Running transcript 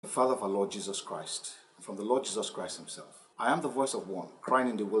The Father of our Lord Jesus Christ, from the Lord Jesus Christ himself. I am the voice of one, crying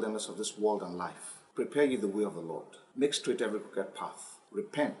in the wilderness of this world and life. Prepare ye the way of the Lord. Make straight every crooked path.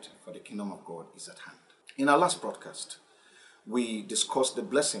 Repent, for the kingdom of God is at hand. In our last broadcast, we discussed the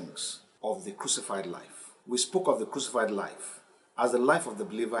blessings of the crucified life. We spoke of the crucified life as the life of the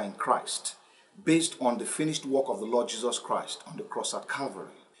believer in Christ, based on the finished work of the Lord Jesus Christ on the cross at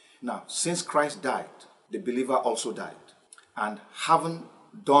Calvary. Now, since Christ died, the believer also died. And having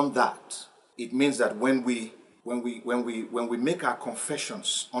done that, it means that when we make our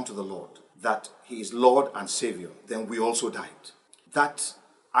confessions unto the Lord that He is Lord and Savior, then we also died. That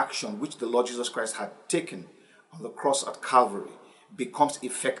action which the Lord Jesus Christ had taken on the cross at Calvary becomes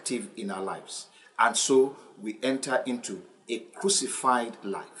effective in our lives. And so we enter into a crucified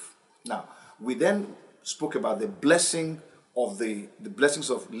life. Now, we then spoke about the blessing of the blessings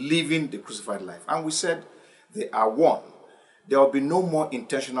of living the crucified life. And we said they are one. There will be no more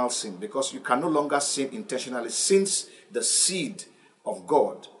intentional sin, because you can no longer sin intentionally, since the seed of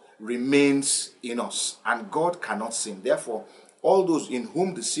God remains in us and God cannot sin. Therefore, all those in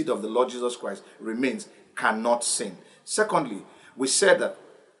whom the seed of the Lord Jesus Christ remains cannot sin. Secondly, we said that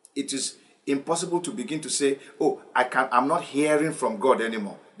it is impossible to begin to say, I'm not hearing from God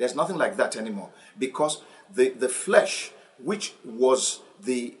anymore. There's nothing like that anymore, because the flesh, which was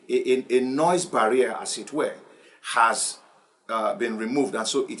a noise barrier, as it were, has been removed, and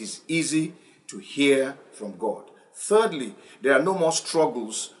so it is easy to hear from God. Thirdly, there are no more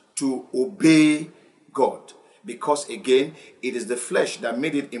struggles to obey God, because again, it is the flesh that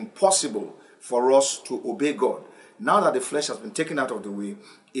made it impossible for us to obey God. Now that the flesh has been taken out of the way,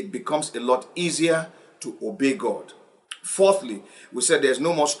 it becomes a lot easier to obey God. Fourthly, we said there's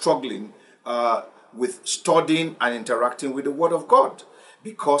no more struggling with studying and interacting with the Word of God,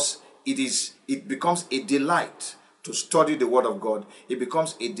 because it becomes a delight to study the Word of God. It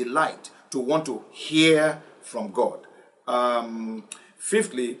becomes a delight to want to hear from God.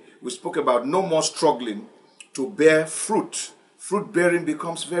 Fifthly, we spoke about no more struggling to bear fruit. Fruit bearing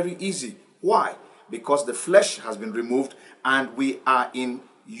becomes very easy. Why? Because the flesh has been removed and we are in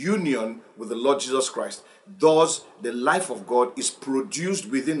union with the Lord Jesus Christ. Thus, the life of God is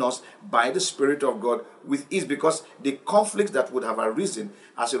produced within us by the Spirit of God with ease, because the conflicts that would have arisen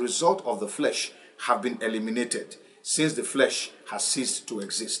as a result of the flesh have been eliminated, since the flesh has ceased to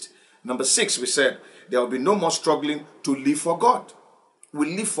exist. Number 6, we said there will be no more struggling to live for God.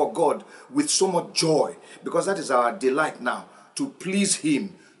 We live for God with so much joy, because that is our delight now, to please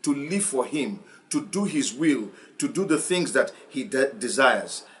Him, to live for Him, to do His will, to do the things that He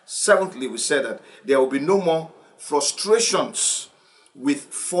desires. Seventhly, we said that there will be no more frustrations with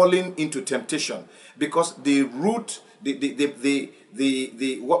falling into temptation, because the root,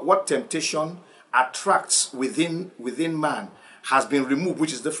 what temptation attracts within man has been removed,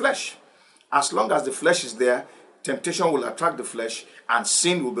 which is the flesh. As long as the flesh is there, temptation will attract the flesh, and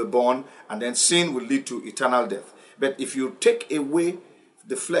sin will be born, and then sin will lead to eternal death. But if you take away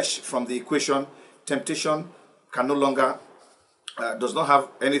the flesh from the equation, temptation can no longer does not have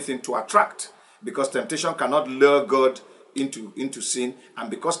anything to attract, because temptation cannot lure God into sin. And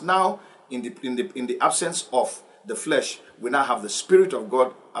because now in the absence of the flesh, we now have the Spirit of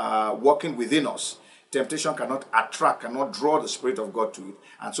God working within us, temptation cannot attract, cannot draw the Spirit of God to it.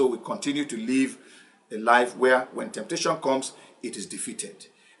 And so we continue to live a life where when temptation comes, it is defeated.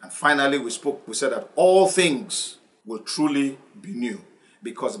 And finally, we said that all things will truly be new,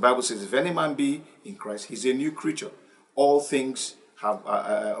 because the Bible says, if any man be in Christ, he's a new creature. All things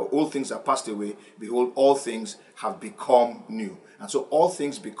are passed away. Behold, all things have become new. And so all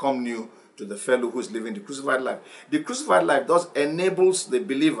things become new to the fellow who is living the crucified life. The crucified life thus enables the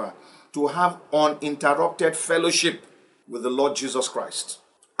believer to have uninterrupted fellowship with the Lord Jesus Christ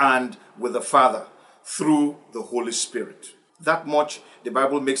and with the Father through the Holy Spirit. That much the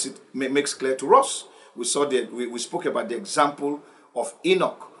Bible makes clear to us. We spoke about the example of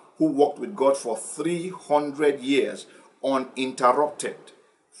Enoch, who walked with God for 300 years, uninterrupted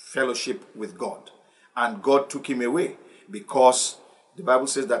fellowship with God. And God took him away, because the Bible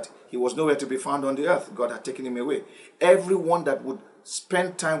says that he was nowhere to be found on the earth. God had taken him away. Everyone that would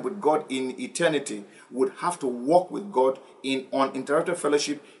spend time with God in eternity would have to walk with God in uninterrupted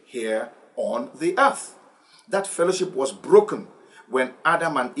fellowship here on the earth. That fellowship was broken when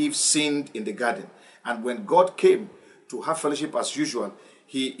Adam and Eve sinned in the garden. And when God came to have fellowship as usual,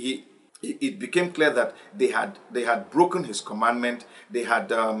 it became clear that they had broken His commandment, they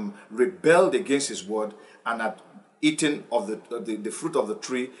had rebelled against His word, and had eaten of the fruit of the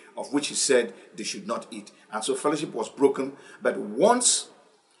tree of which He said they should not eat. And so fellowship was broken. But once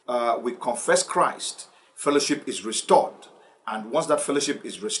we confess Christ, fellowship is restored, And once that fellowship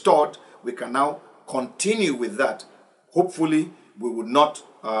is restored, we can now continue with that. Hopefully, we would not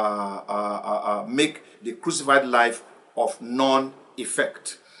make the crucified life of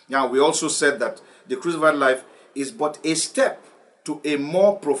non-effect. Now, we also said that the crucified life is but a step to a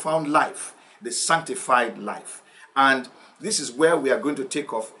more profound life, the sanctified life. And this is where we are going to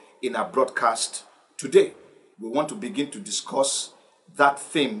take off in our broadcast today. We want to begin to discuss that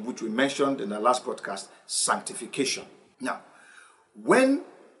theme which we mentioned in our last broadcast, sanctification. Now, when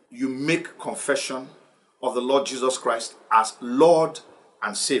you make confession of the Lord Jesus Christ as Lord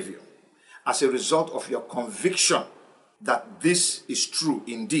and Savior, as a result of your conviction that this is true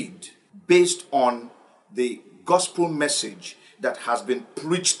indeed, based on the gospel message that has been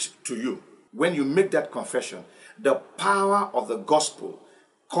preached to you, when you make that confession, the power of the gospel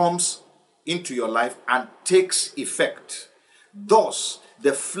comes into your life and takes effect. Thus,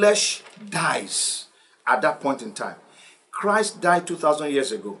 the flesh dies at that point in time. Christ died 2,000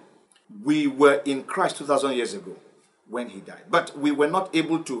 years ago. We were in Christ 2,000 years ago when he died. But we were not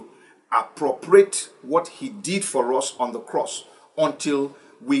able to appropriate what he did for us on the cross until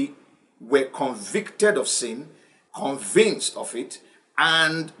we were convicted of sin, convinced of it,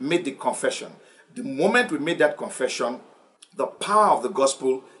 and made the confession. The moment we made that confession, the power of the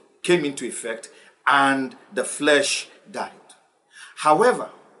gospel came into effect and the flesh died. However,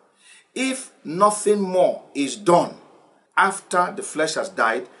 if nothing more is done after the flesh has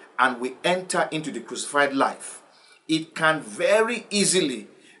died and we enter into the crucified life, it can very easily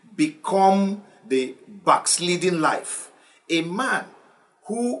become the backsliding life. A man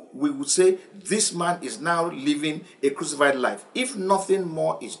who we would say this man is now living a crucified life, if nothing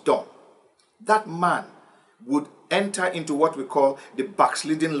more is done, that man would enter into what we call the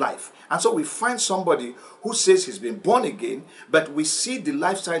backsliding life. And so we find somebody who says he's been born again, but we see the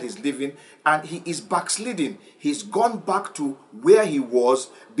lifestyle he's living and he is backsliding. He's gone back to where he was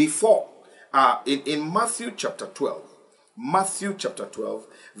before. In Matthew chapter 12,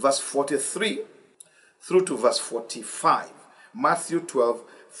 verse 43 through to verse 45. Matthew 12,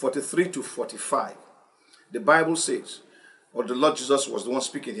 43 to 45. The Bible says, or the Lord Jesus was the one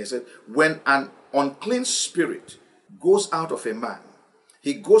speaking here, said, when an unclean spirit goes out of a man,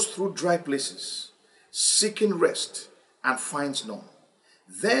 he goes through dry places, seeking rest, and finds none.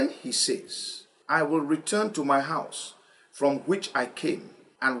 Then he says, I will return to my house from which I came.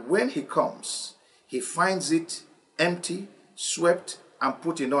 And when he comes, he finds it empty, swept, and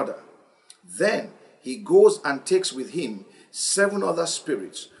put in order. Then he goes and takes with him 7 other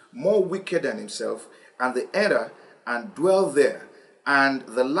spirits, more wicked than himself, and they enter and dwell there. And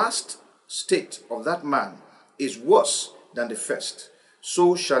the last state of that man is worse than the first.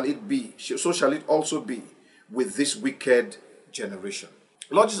 So shall it also be with this wicked generation.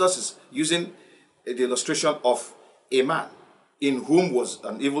 Lord Jesus is using the illustration of a man in whom was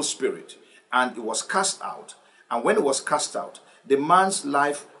an evil spirit, and it was cast out. And when it was cast out, the man's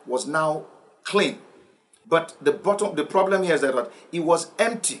life was now clean. But the problem here is that it was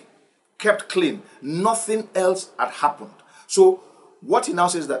empty, kept clean. Nothing else had happened. So what he now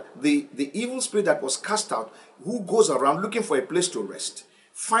says that the evil spirit that was cast out, who goes around looking for a place to rest,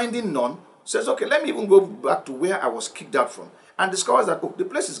 finding none, says, okay, let me even go back to where I was kicked out from, and discovers that, oh, the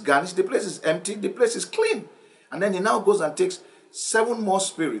place is garnished, the place is empty, the place is clean. And then he now goes and takes 7 more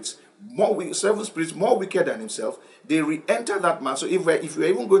spirits, 7 spirits more wicked than himself. They re-enter that man. So if you're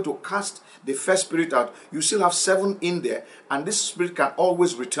even going to cast the first spirit out, you still have 7 in there, and this spirit can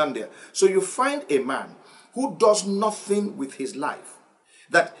always return there. So you find a man who does nothing with his life,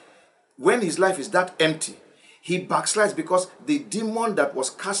 that when his life is that empty, he backslides because the demon that was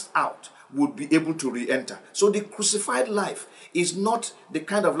cast out would be able to re-enter. So the crucified life is not the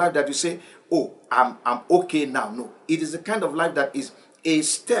kind of life that you say, oh, I'm okay now. No, it is the kind of life that is a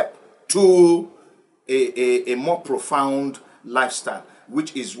step to a more profound lifestyle,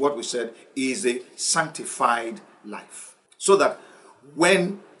 which is what we said is a sanctified life. So that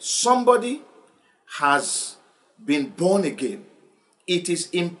when somebody has been born again, it is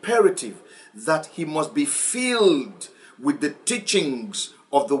imperative that he must be filled with the teachings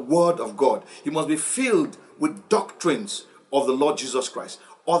of the Word of God. He must be filled with doctrines of the Lord Jesus Christ.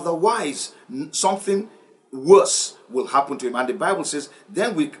 Otherwise, something worse will happen to him. And the Bible says,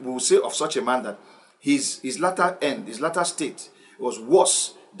 then we will say of such a man that his latter end, his latter state was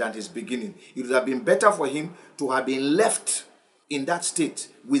worse than his beginning. It would have been better for him to have been left in that state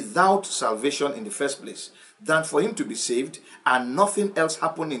without salvation in the first place than for him to be saved and nothing else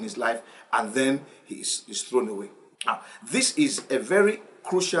happen in his life and then he is thrown away. Now, this is a very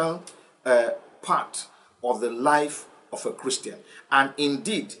crucial part of the life of a Christian, and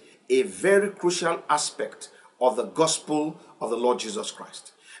indeed a very crucial aspect of the gospel of the Lord Jesus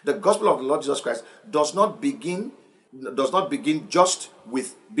Christ. The gospel of the Lord Jesus Christ does not begin just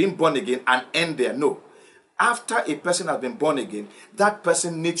with being born again and end there. No. After a person has been born again, that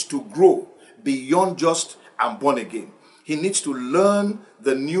person needs to grow beyond just I'm born again. He needs to learn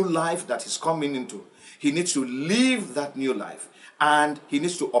the new life that he's coming into. He needs to live that new life, and he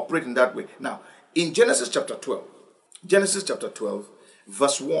needs to operate in that way. Now, in Genesis chapter 12,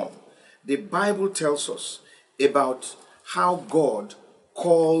 verse 1, the Bible tells us about how God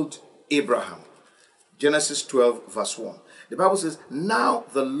called Abraham. Genesis 12, verse 1. The Bible says, "Now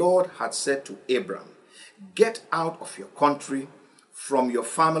the Lord had said to Abram, get out of your country, from your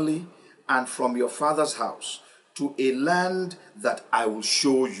family, and from your father's house, to a land that I will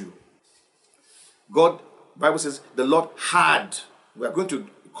show you." God, Bible says, the Lord had, we are going to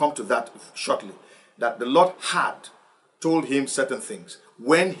come to that shortly, that the Lord had told him certain things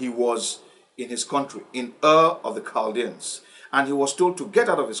when he was in his country, in Ur of the Chaldeans. And he was told to get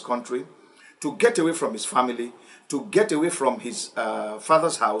out of his country, to get away from his family, to get away from his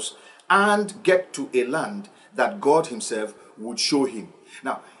father's house, and get to a land that God himself would show him.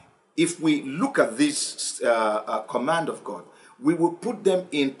 Now, if we look at this command of God, we will put them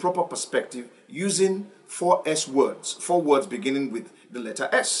in proper perspective using four words beginning with the letter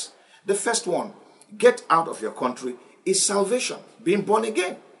S. The first one, get out of your country, is salvation, being born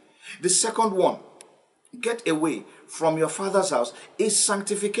again. The second one, get away from your father's house, is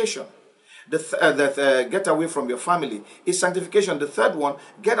sanctification. Get away from your family is sanctification. The third one,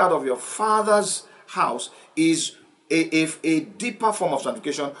 get out of your father's house, is a deeper form of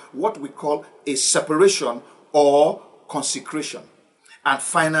sanctification, what we call a separation or consecration. And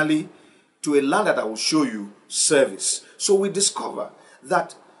finally, to a land that I will show you, service. So we discover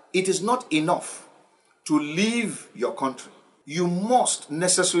that it is not enough to leave your country. You must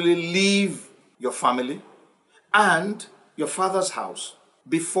necessarily leave your family and your father's house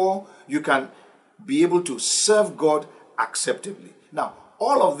before you can be able to serve God acceptably. Now,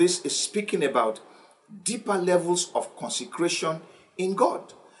 all of this is speaking about deeper levels of consecration in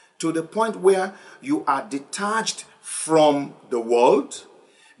God, to the point where you are detached from the world,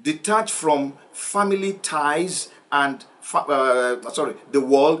 detached from family ties and the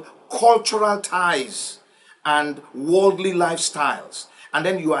world, cultural ties and worldly lifestyles. And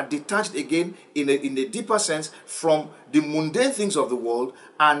then you are detached again in a deeper sense from the mundane things of the world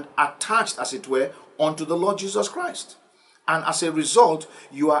and attached, as it were, unto the Lord Jesus Christ. And as a result,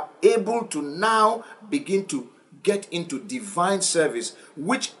 you are able to now begin to get into divine service,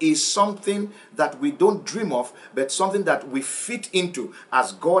 which is something that we don't dream of, but something that we fit into,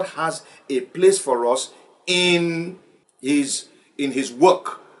 as God has a place for us in his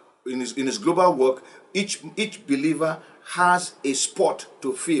work, in his global work. Each believer has a spot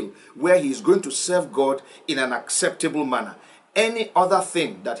to fill where he is going to serve God in an acceptable manner. Any other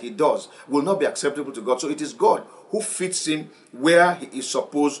thing that he does will not be acceptable to God. So it is God who fits him where he is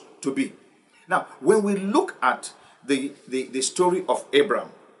supposed to be. Now, when we look at the story of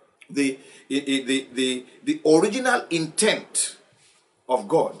Abraham, the original intent of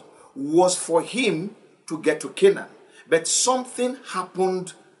God was for him to get to Canaan. But something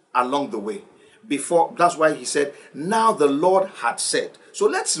happened along the way. That's why he said, now the Lord had said. So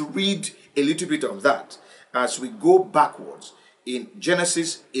let's read a little bit of that as we go backwards in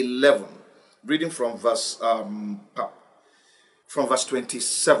Genesis 11, reading from verse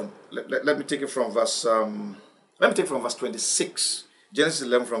 27. Let me take it from verse 26. Genesis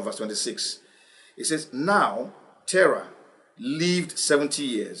 11 from verse 26. It says, now Terah lived 70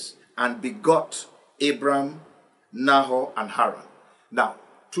 years and begot Abram, Nahor, and Haran. Now,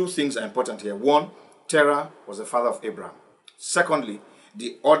 two things are important here. One, Terah was the father of Abraham. Secondly,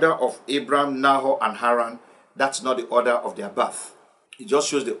 the order of Abraham, Nahor, and Haran, that's not the order of their birth. It just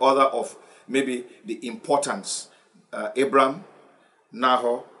shows the order of maybe the importance. Abraham,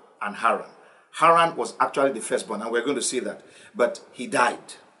 Nahor, and Haran. Haran was actually the firstborn, and we're going to see that. But he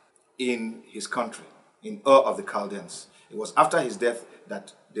died in his country, in Ur of the Chaldeans. It was after his death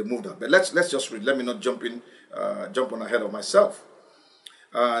that they moved out. But let's just read. Let me not jump on ahead of myself.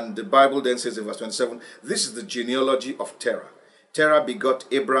 And the Bible then says in verse 27, this is the genealogy of Terah. Terah begot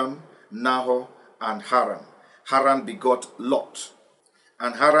Abram, Nahor, and Haran. Haran begot Lot.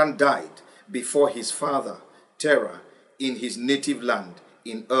 And Haran died before his father, Terah, in his native land,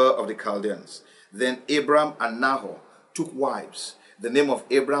 in Ur of the Chaldeans. Then Abram and Nahor took wives. The name of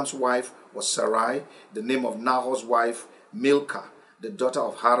Abram's wife was Sarai. The name of Nahor's wife, Milcah, the daughter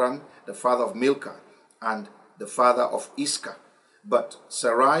of Haran, the father of Milcah, and the father of Iscah. But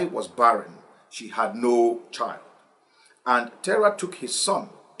Sarai was barren. She had no child. And Terah took his son,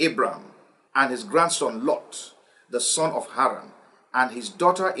 Abram, and his grandson, Lot, the son of Haran, and his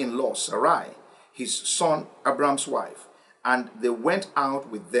daughter-in-law Sarai, his son Abram's wife, and they went out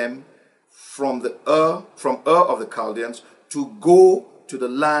with them from Ur of the Chaldeans to go to the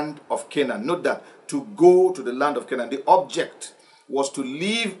land of Canaan. Note that, to go to the land of Canaan. The object was to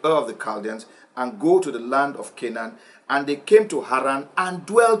leave Ur of the Chaldeans and go to the land of Canaan, and they came to Haran and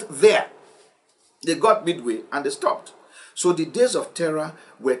dwelt there. They got midway and they stopped. So the days of Terah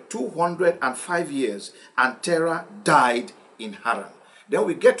were 205 years, and Terah died in Haran. Then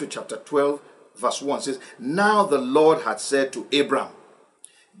we get to chapter 12, verse 1. It says, now the Lord had said to Abram,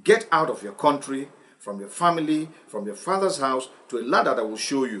 get out of your country, from your family, from your father's house, to a land that I will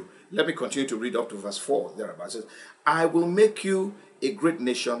show you. Let me continue to read up to verse 4 thereabouts. It says, I will make you a great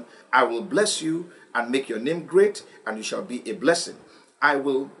nation. I will bless you and make your name great, and you shall be a blessing. I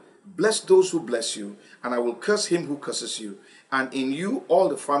will bless those who bless you, and I will curse him who curses you. And in you all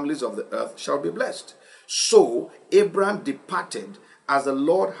the families of the earth shall be blessed. So Abram departed as the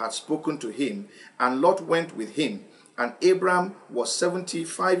Lord had spoken to him, and Lot went with him. And Abram was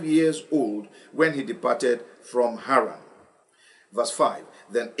 75 years old when he departed from Haran. Verse 5.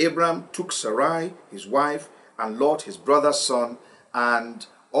 Then Abram took Sarai, his wife, and Lot, his brother's son, and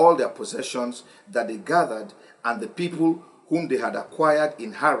all their possessions that they gathered, and the people whom they had acquired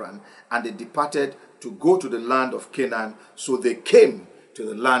in Haran, and they departed to go to the land of Canaan. So they came to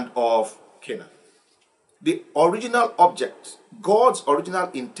the land of Canaan. The original object, God's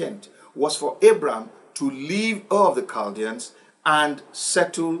original intent, was for Abram to leave Ur of the Chaldeans and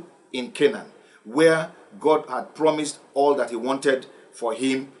settle in Canaan, where God had promised all that he wanted for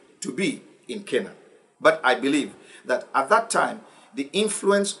him to be in Canaan. But I believe that at that time, the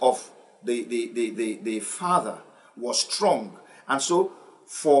influence of the father was strong. And so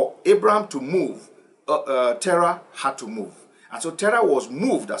for Abram to move, Terah had to move. And so Terah was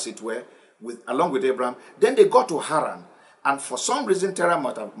moved, as it were, along with Abram. Then they got to Haran. And for some reason, Terah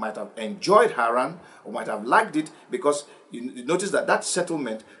might have enjoyed Haran, or might have liked it, because you notice that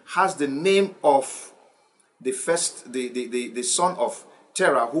settlement has the name of the son of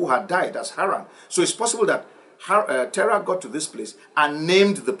Terah who had died, as Haran. So it's possible that Terah got to this place and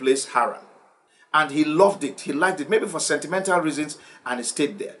named the place Haran. And he loved it, he liked it, maybe for sentimental reasons, and he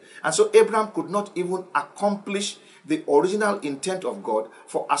stayed there. And so Abraham could not even accomplish the original intent of God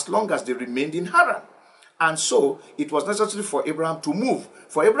for as long as they remained in Haran. And so it was necessary for Abraham to move.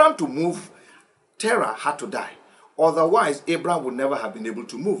 For Abraham to move, Terah had to die. Otherwise, Abraham would never have been able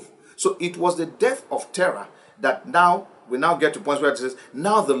to move. So it was the death of Terah that we now get to points where it says,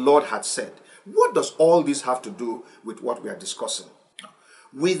 now the Lord had said. What does all this have to do with what we are discussing?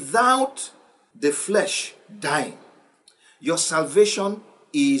 Without the flesh dying, your salvation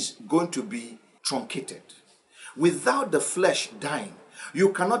is going to be truncated. Without the flesh dying,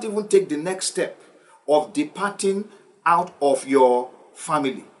 you cannot even take the next step of departing out of your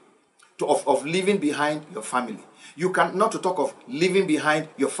family, of leaving behind your family. You cannot talk of leaving behind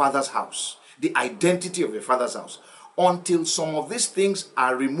your father's house, the identity of your father's house. Until some of these things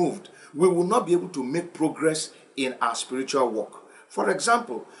are removed, we will not be able to make progress in our spiritual walk. For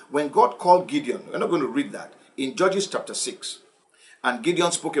example, when God called Gideon, we're not going to read that, in Judges chapter 6. And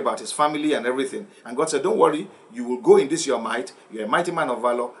Gideon spoke about his family and everything. And God said, don't worry, you will go in this your might. You're a mighty man of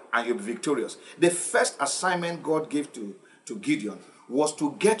valor and you'll be victorious. The first assignment God gave to Gideon was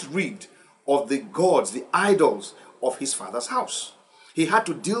to get rid of the gods, the idols of his father's house. He had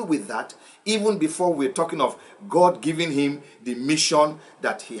to deal with that even before we're talking of God giving him the mission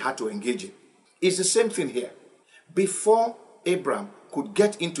that he had to engage in. It's the same thing here. Before Abraham could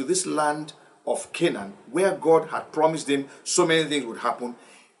get into this land of Canaan, where God had promised him so many things would happen,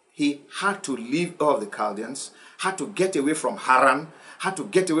 he had to leave Ur of the Chaldeans, had to get away from Haran, had to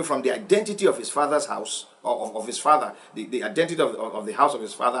get away from the identity of his father's house, of his father, the identity of the house of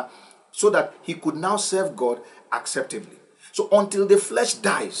his father, so that he could now serve God acceptably. So until the flesh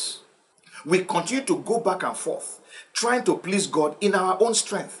dies, we continue to go back and forth, trying to please God in our own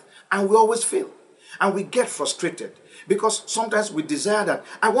strength, and we always fail. And we get frustrated because sometimes we desire that,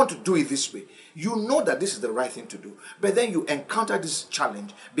 I want to do it this way. You know that this is the right thing to do, but then you encounter this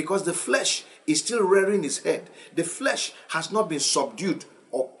challenge because the flesh is still rearing its head. The flesh has not been subdued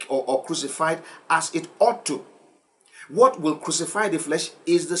or crucified as it ought to. What will crucify the flesh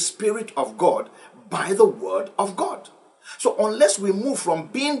is the Spirit of God by the Word of God. So unless we move from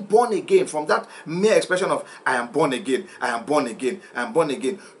being born again, from that mere expression of I am born again, I am born again, I am born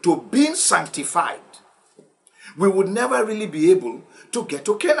again, to being sanctified, we would never really be able to get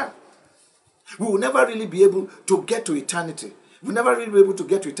to Canaan. We will never really be able to get to eternity. We'll never really be able to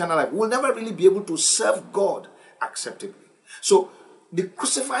get to eternal life. We'll never really be able to serve God acceptably. So the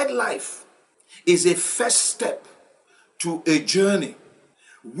crucified life is a first step to a journey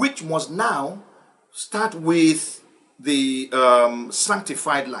which must now start with the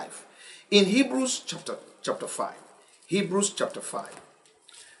sanctified life. In Hebrews chapter 5, Hebrews chapter 5,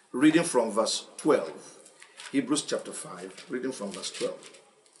 reading from verse 12. Hebrews chapter 5, reading from verse 12.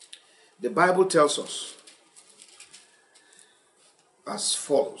 The Bible tells us as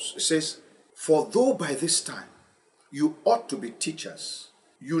follows. It says, "For though by this time you ought to be teachers,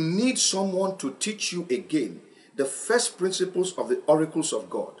 you need someone to teach you again the first principles of the oracles of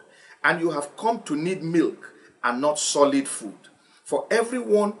God, and you have come to need milk and not solid food. For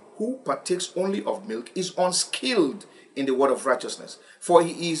everyone who partakes only of milk is unskilled in the word of righteousness, for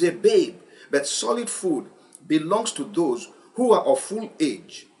he is a babe, but solid food belongs to those who are of full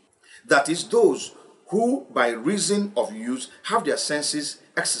age, that is, those who by reason of use have their senses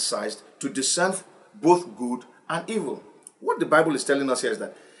exercised to discern both good and evil." What the Bible is telling us here is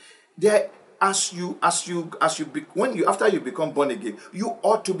that after you become born again, you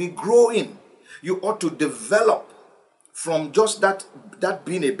ought to be growing. You ought to develop from just that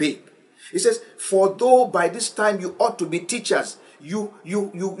being a babe. It says, "For though by this time you ought to be teachers," you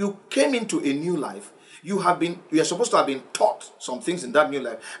came into a new life. You are supposed to have been taught some things in that new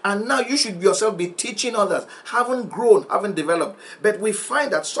life, and now you should yourself be teaching others. Haven't grown, haven't developed. But we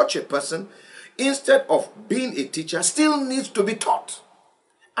find that such a person, instead of being a teacher, still needs to be taught.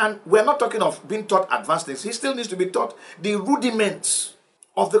 And we're not talking of being taught advanced things. He still needs to be taught the rudiments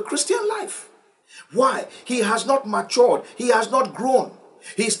of the Christian life. Why? He has not matured. He has not grown.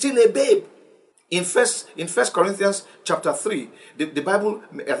 He's still a babe. In First Corinthians chapter 3, the Bible,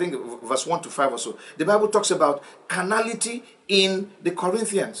 I think verse 1 to 5 or so, the Bible talks about carnality in the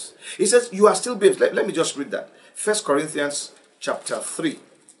Corinthians. It says, you are still babes. Let me just read that. First Corinthians chapter 3.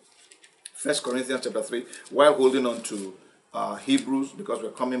 First Corinthians chapter 3, while holding on to Hebrews, because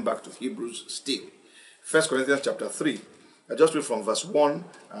we're coming back to Hebrews still. First Corinthians chapter 3. I just read from verse 1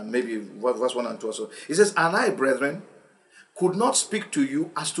 and maybe verse 1 and 2 also. It says, "And I, brethren, could not speak to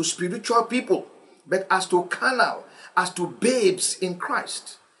you as to spiritual people, but as to carnal, as to babes in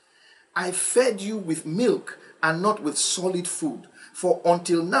Christ. I fed you with milk and not with solid food. For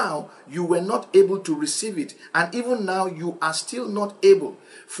until now you were not able to receive it, and even now you are still not able,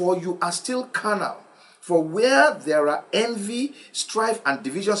 for you are still carnal. For where there are envy, strife, and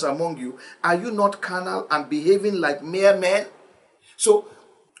divisions among you, are you not carnal and behaving like mere men?" So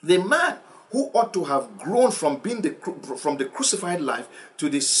the man who ought to have grown from the crucified life to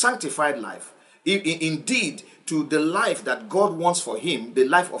the sanctified life, indeed to the life that God wants for him, the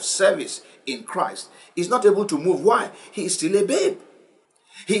life of service in Christ, is not able to move. Why? He is still a babe.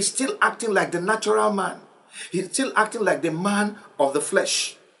 He's still acting like the natural man. He's still acting like the man of the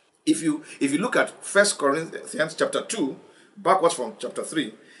flesh. If you look at 1 Corinthians chapter 2, backwards from chapter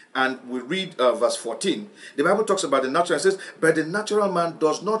 3, and we read verse 14, the Bible talks about the natural. It says, "But the natural man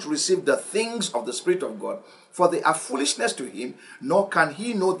does not receive the things of the Spirit of God, for they are foolishness to him, nor can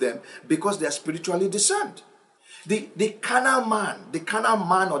he know them, because they are spiritually discerned." The carnal man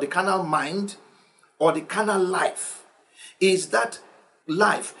or the carnal mind or the carnal life is that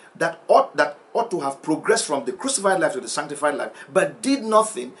life that ought to have progressed from the crucified life to the sanctified life, but did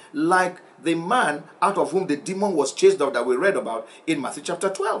nothing, like the man out of whom the demon was chased out that we read about in Matthew chapter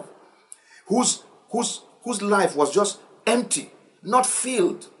 12, whose life was just empty, not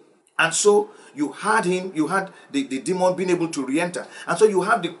filled. And so you had the demon being able to re-enter. And so you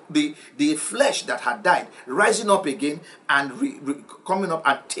have the flesh that had died rising up again and coming up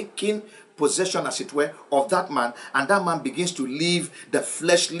and taking possession, as it were, of that man. And that man begins to live the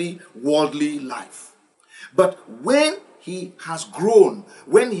fleshly, worldly life. But when he has grown,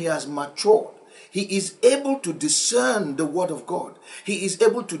 when he has matured, he is able to discern the word of God. He is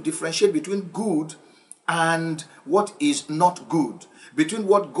able to differentiate between good and what is not good, between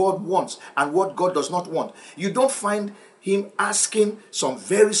what God wants and what God does not want. You don't find him asking some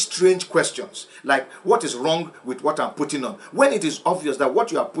very strange questions like, what is wrong with what I'm putting on, when it is obvious that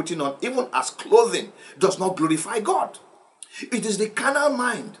what you are putting on, even as clothing, does not glorify God. It is the carnal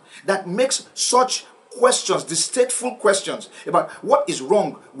mind that makes such questions, distasteful questions about what is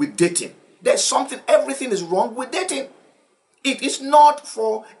wrong with dating. There's something, everything is wrong with dating. It is not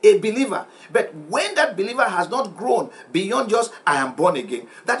for a believer. But when that believer has not grown beyond just, I am born again,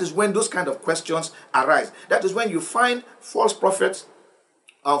 that is when those kind of questions arise. That is when you find false prophets,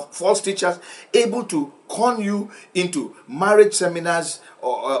 false teachers able to con you into marriage seminars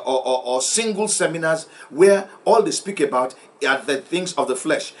or single seminars where all they speak about are the things of the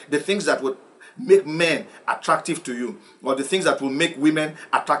flesh, the things that would make men attractive to you, or the things that will make women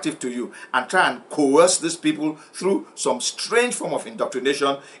attractive to you, and try and coerce these people through some strange form of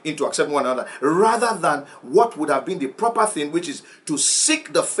indoctrination into accepting one another, rather than what would have been the proper thing, which is to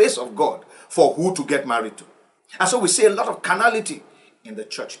seek the face of God for who to get married to. And so we see a lot of carnality in the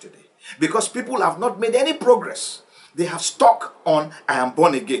church today, because people have not made any progress. They have stuck on, I am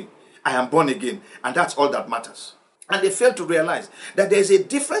born again, I am born again, and that's all that matters. And they fail to realize that there is a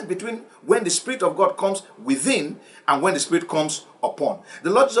difference between when the Spirit of God comes within and when the Spirit comes upon. The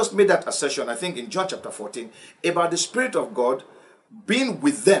Lord Jesus made that assertion, I think in John chapter 14, about the Spirit of God being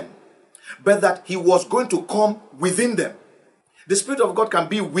with them, but that he was going to come within them. The Spirit of God can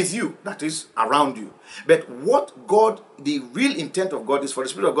be with you, that is, around you. But what God, the real intent of God, is for the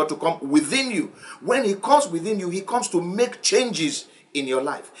Spirit of God to come within you. When he comes within you, he comes to make changes in your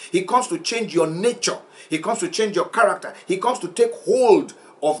life. He comes to change your nature. He comes to change your character. He comes to take hold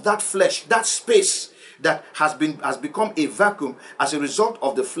of that flesh, that space that has become a vacuum as a result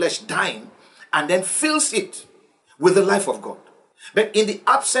of the flesh dying, and then fills it with the life of God. But in the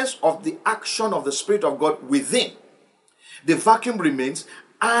absence of the action of the Spirit of God within, the vacuum remains,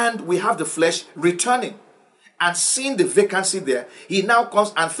 and we have the flesh returning. And seeing the vacancy there, he now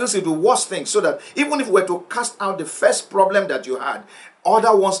comes and fills it with worse things, so that even if we were to cast out the first problem that you had,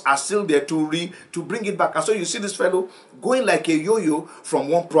 other ones are still there to bring it back. And so you see this fellow going like a yo-yo from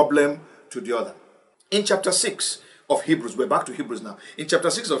one problem to the other. In chapter 6 of Hebrews, we're back to Hebrews now. In chapter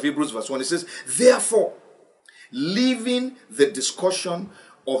 6 of Hebrews, verse 1, it says, therefore, leaving the discussion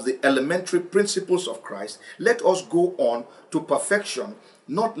of the elementary principles of Christ, let us go on to perfection,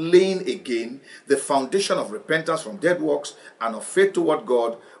 not laying again the foundation of repentance from dead works and of faith toward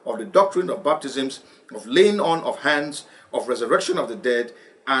God, of the doctrine of baptisms, of laying on of hands, of resurrection of the dead,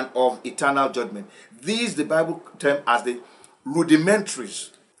 and of eternal judgment. These the Bible term as the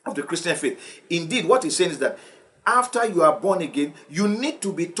rudimentaries of the Christian faith. Indeed, what he's saying is that after you are born again, you need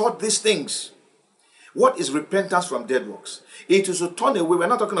to be taught these things. What is repentance from dead works? It is to turn away. We're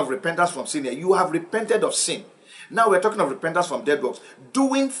not talking of repentance from sin here. You have repented of sin. Now we're talking of repentance from dead works.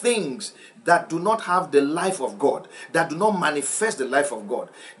 Doing things that do not have the life of God, that do not manifest the life of God.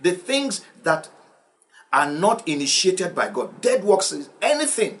 The things that are not initiated by God. Dead works is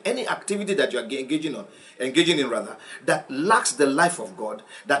anything, any activity that you are engaging in, that lacks the life of God,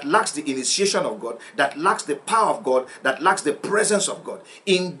 that lacks the initiation of God, that lacks the power of God, that lacks the presence of God.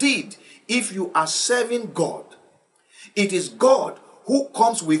 Indeed, if you are serving God, it is God who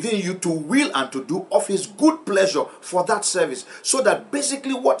comes within you to will and to do of his good pleasure for that service. So that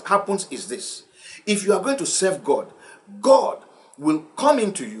basically what happens is this. If you are going to serve God, God will come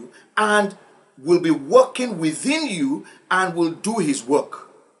into you and will be working within you and will do his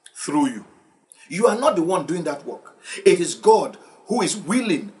work through you. You are not the one doing that work. It is God who is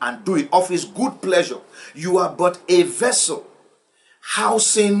willing and doing of his good pleasure. You are but a vessel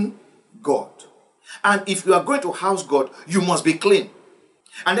housing God. And if you are going to house God, you must be clean.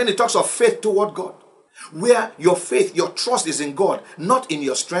 And then it talks of faith toward God, where your faith, your trust is in God, not in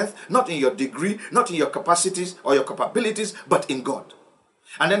your strength, not in your degree, not in your capacities or your capabilities, but in God.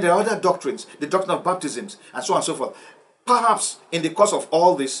 And then there are other doctrines, the doctrine of baptisms, and so on and so forth. Perhaps in the course of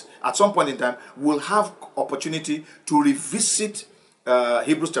all this, at some point in time, we'll have opportunity to revisit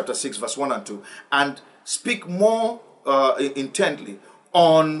Hebrews chapter 6, verse 1 and 2, and speak more intently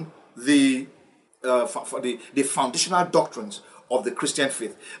on the foundational doctrines of the Christian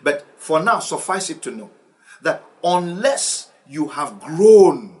faith. But for now, suffice it to know that unless you have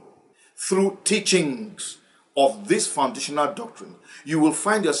grown through teachings of this foundational doctrine, you will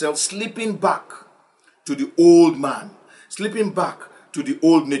find yourself slipping back to the old man, slipping back to the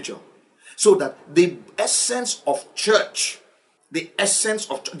old nature. So that the essence of church, the essence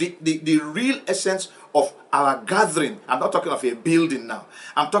of the real essence of our gathering, I'm not talking of a building now,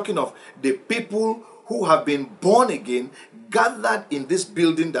 I'm talking of the people who have been born again, gathered in this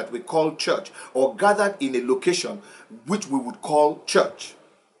building that we call church, or gathered in a location which we would call church.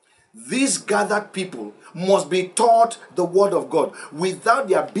 These gathered people must be taught the word of God. Without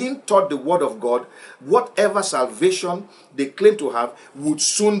their being taught the word of God, whatever salvation they claim to have would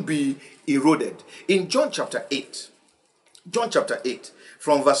soon be eroded. In John chapter 8,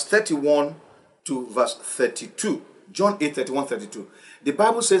 from verse 31 to verse 32, John 8, 31, 32, the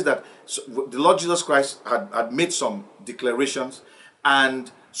Bible says that the Lord Jesus Christ had made some declarations,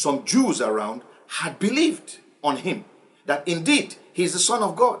 and some Jews around had believed on him, that indeed he is the Son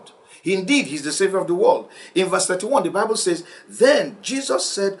of God. Indeed, he's the Savior of the world. In verse 31, the Bible says, then Jesus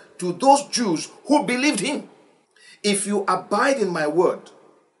said to those Jews who believed him, if you abide in my word,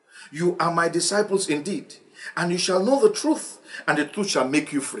 you are my disciples indeed, and you shall know the truth, and the truth shall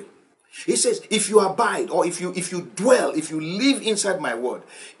make you free. He says, if you abide, or if you dwell, if you live inside my word.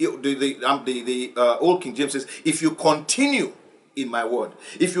 The Old King James says, if you continue in my word,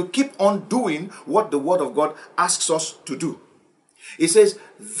 if you keep on doing what the word of God asks us to do, he says,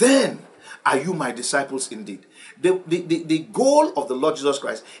 then are you my disciples indeed. The goal of the Lord Jesus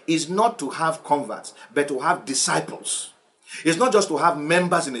Christ is not to have converts, but to have disciples. It's not just to have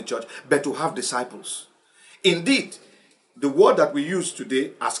members in the church, but to have disciples. Indeed, the word that we use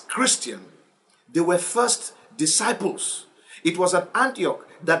today as Christian, they were first disciples. It was at Antioch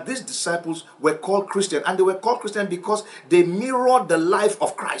that these disciples were called Christian, and they were called Christian because they mirrored the life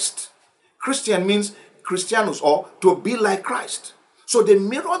of Christ. Christian means Christianus, or to be like Christ. So they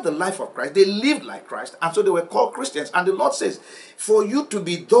mirrored the life of Christ, they lived like Christ, and so they were called Christians. And the Lord says, for you to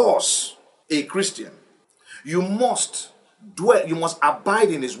be thus a Christian, you must dwell, you must abide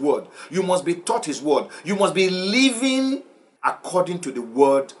in his word, you must be taught his word, you must be living according to the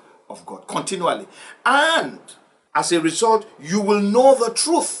word of God continually. And as a result, you will know the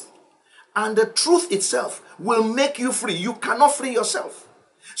truth, and the truth itself will make you free. You cannot free yourself.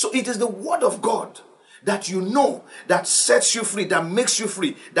 So it is the word of God that you know, that sets you free, that makes you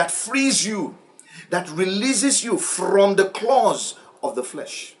free, that frees you, that releases you from the claws of the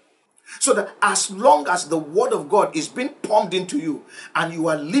flesh. So that as long as the word of God is being pumped into you and you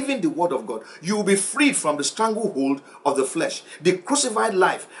are living the word of God, you will be freed from the stranglehold of the flesh. The crucified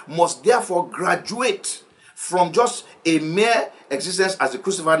life must therefore graduate from just a mere existence as a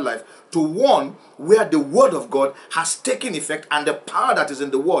crucified life to one where the word of God has taken effect and the power that is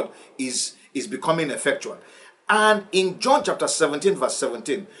in the word is becoming effectual. And in John chapter 17 verse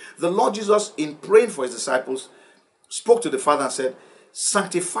 17, the Lord Jesus, in praying for his disciples, spoke to the Father and said,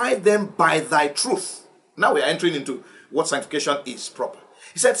 sanctify them by thy truth. Now we are entering into what sanctification is proper.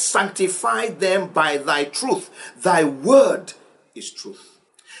 He said, sanctify them by thy truth. Thy word is truth.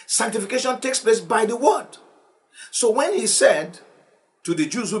 Sanctification takes place by the word. So when he said to the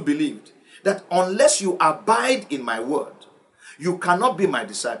Jews who believed that unless you abide in my word, you cannot be my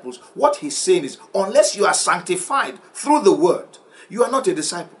disciples, what he's saying is, unless you are sanctified through the word, you are not a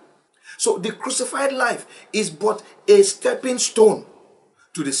disciple. So the crucified life is but a stepping stone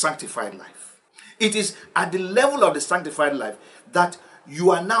to the sanctified life. It is at the level of the sanctified life that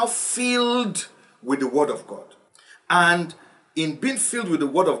you are now filled with the word of God. And in being filled with the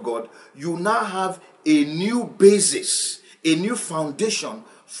word of God, you now have a new basis, a new foundation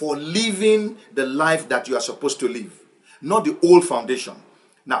for living the life that you are supposed to live, not the old foundation.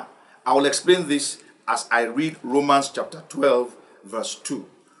 Now, I will explain this as I read Romans chapter 12 verse 2.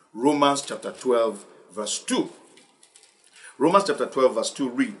 Romans chapter 12 verse 2. Romans chapter 12 verse 2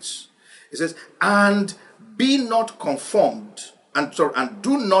 reads, it says, and be not conformed, and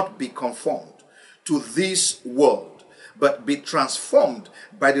do not be conformed to this world, but be transformed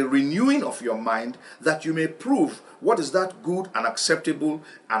by the renewing of your mind, that you may prove what is that good and acceptable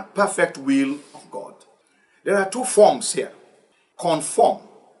and perfect will of God. There are two forms here: conform,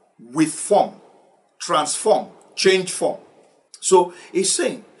 with form, transform, change form. So he's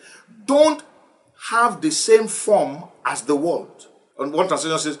saying, don't have the same form as the world. And one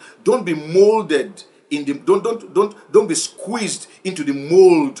translation says, don't be molded in the don't be squeezed into the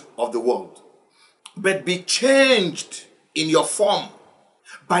mold of the world, but be changed in your form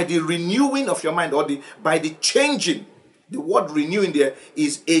by the renewing of your mind, or by the changing. The word renewing there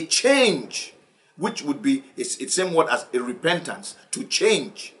is a change, which would be it's the same word as a repentance, to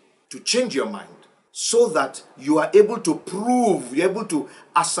change your mind, so that you are able to prove, you're able to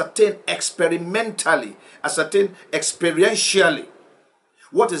ascertain experientially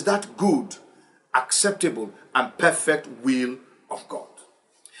what is that good, acceptable, and perfect will of God.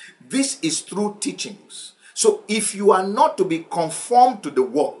 This is through teachings. So if you are not to be conformed to the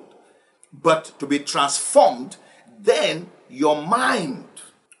world, but to be transformed, then your mind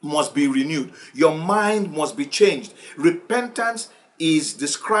must be renewed. Your mind must be changed. Repentance is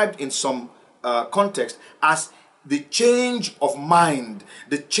described in some context as the change of mind,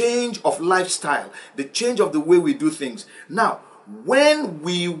 the change of lifestyle, the change of the way we do things. Now, when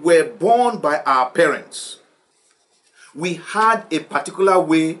we were born by our parents, we had a particular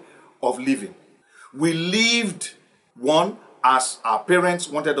way of living. We lived, one, as our parents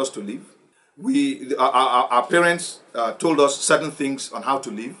wanted us to live. Our parents told us certain things on how to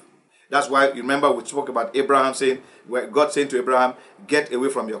live. That's why, you remember, we spoke about Abraham saying, where God saying to Abraham, get away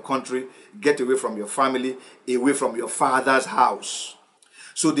from your country, get away from your family, away from your father's house.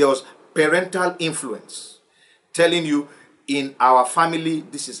 So there was parental influence telling you, in our family,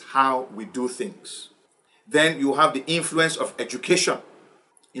 this is how we do things. Then you have the influence of education.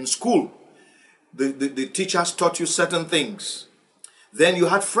 In school, the teachers taught you certain things. Then you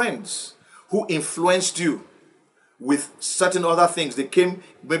had friends who influenced you with certain other things. They came,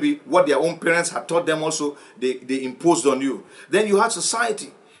 maybe what their own parents had taught them also, they imposed on you. Then you had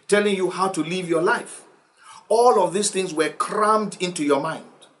society telling you how to live your life. All of these things were crammed into your mind.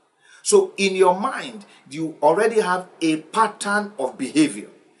 So in your mind, you already have a pattern of behavior.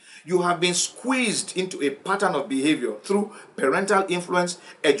 You have been squeezed into a pattern of behavior through parental influence,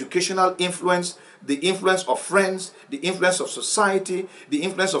 educational influence, the influence of friends, the influence of society, the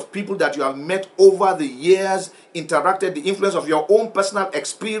influence of people that you have met over the years, interacted, the influence of your own personal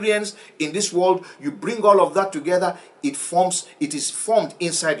experience in this world. You bring all of that together, it is formed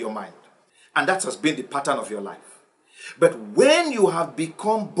inside your mind. And that has been the pattern of your life. But when you have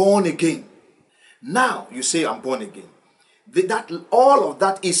become born again, now you say, I'm born again. That all of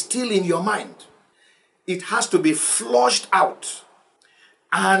that is still in your mind. It has to be flushed out.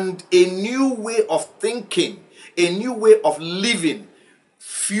 And a new way of thinking, a new way of living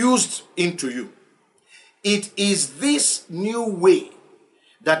fused into you. It is this new way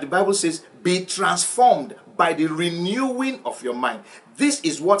that the Bible says, be transformed by the renewing of your mind. This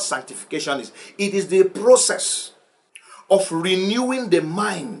is what sanctification is. It is the process of renewing the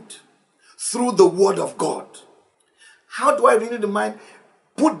mind through the Word of God. How do I renew the mind?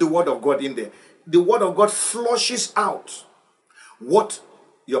 Put the Word of God in there. The Word of God flushes out what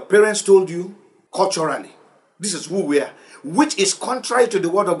your parents told you culturally. This is who we are. Which is contrary to the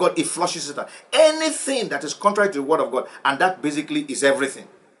Word of God, it flushes it out. Anything that is contrary to the Word of God, and that basically is everything.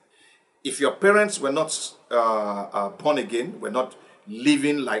 If your parents were not born again, were not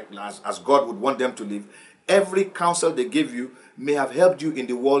living like as God would want them to live, every counsel they gave you may have helped you in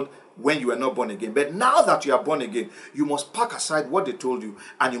the world when you were not born again. But now that you are born again, you must pack aside what they told you,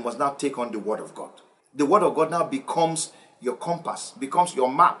 and you must now take on the Word of God. The Word of God now becomes your compass, becomes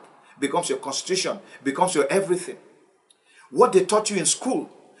your map, becomes your constitution, becomes your everything. What they taught you in school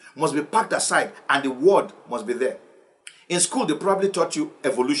must be packed aside, and the Word must be there. In school, they probably taught you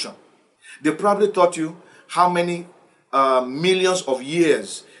evolution. They probably taught you how many millions of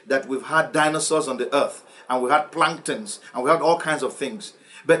years that we've had dinosaurs on the earth, and we had planktons, and we had all kinds of things.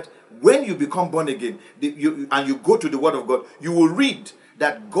 But when you become born again, and you go to the Word of God, you will read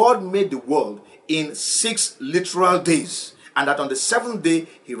that God made the world in 6 literal days, and that on the 7th day,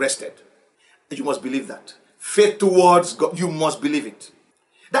 He rested. And you must believe that. Faith towards God, you must believe it.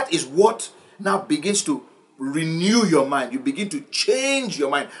 That is what now begins to renew your mind. You begin to change your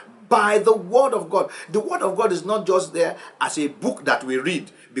mind by the Word of God. The Word of God is not just there as a book that we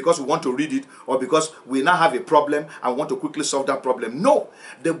read because we want to read it, or because we now have a problem and want to quickly solve that problem. No,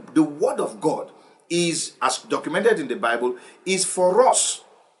 the Word of God is, as documented in the Bible, is for us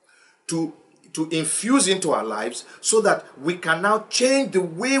to infuse into our lives, so that we can now change the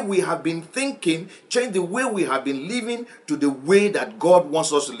way we have been thinking, change the way we have been living to the way that God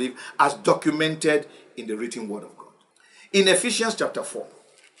wants us to live, as documented in the written Word of God. In Ephesians chapter 4,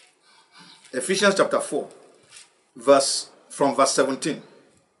 from verse 17,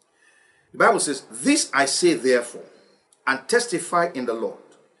 the Bible says, "This I say therefore, and testify in the Lord,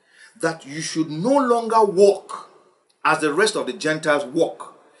 that you should no longer walk as the rest of the Gentiles walk,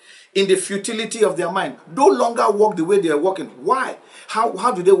 in the futility of their mind." No longer walk the way they are walking. Why?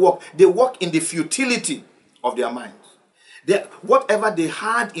 How do they walk? They walk in the futility of their minds. Whatever they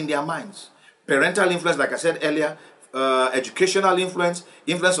had in their minds, parental influence, like I said earlier, educational influence,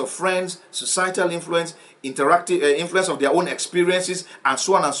 influence of friends, societal influence, interactive influence of their own experiences, and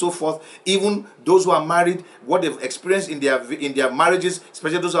so on and so forth. Even those who are married, what they've experienced in their marriages,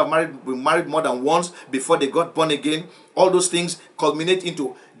 especially those who have been married more than once before they got born again, all those things culminate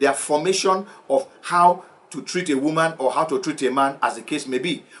into their formation of how to treat a woman, or how to treat a man, as the case may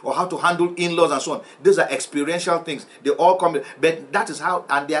be, or how to handle in-laws and so on. These are experiential things. They all come, but that is how,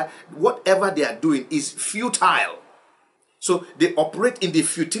 and whatever they are doing is futile. So they operate in the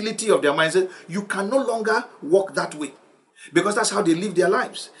futility of their mindset. You can no longer walk that way, because that's how they live their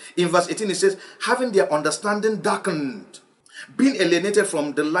lives. In verse 18 it says, having their understanding darkened, being alienated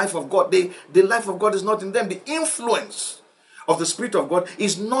from the life of God. The life of God is not in them. The influence of the Spirit of God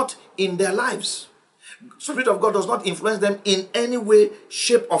is not in their lives. Spirit of God does not influence them in any way,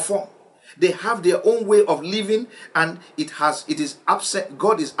 shape, or form. They have their own way of living, and it is absent.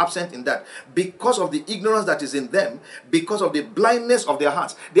 God is absent in that, because of the ignorance that is in them, because of the blindness of their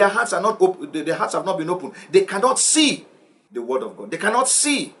hearts. Their hearts are not open. Their hearts have not been opened. They cannot see the Word of God. They cannot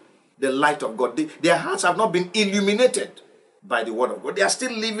see the light of God. Their hearts have not been illuminated by the Word of God. They are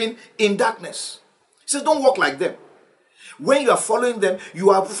still living in darkness. He says, don't walk like them. When you are following them, you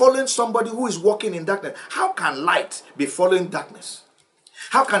are following somebody who is walking in darkness. How can light be following darkness?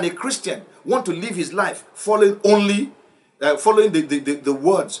 How can a Christian want to live his life following only following the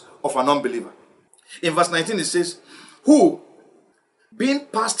words of an unbeliever. In verse 19 it says, who, being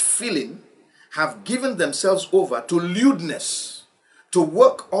past feeling, have given themselves over to lewdness, to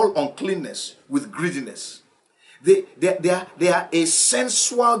work all uncleanness with greediness. They are a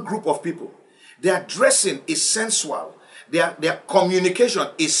sensual group of people. Their dressing is sensual. Their communication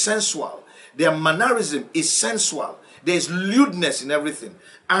is sensual. Their mannerism is sensual. There is lewdness in everything.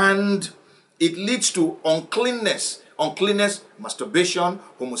 And it leads to uncleanness. Uncleanness, masturbation,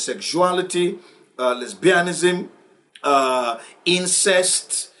 homosexuality, lesbianism,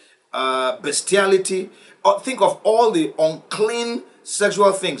 incest, bestiality. Think of all the unclean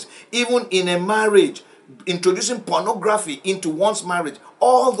sexual things. Even in a marriage, introducing pornography into one's marriage.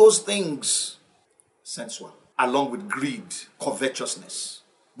 All those things, sensual. Along with greed, covetousness,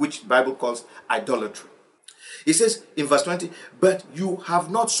 which the Bible calls idolatry. It says in verse 20, but you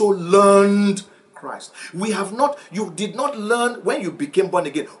have not so learned Christ. You did not learn when you became born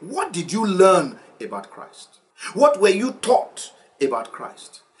again. What did you learn about Christ? What were you taught about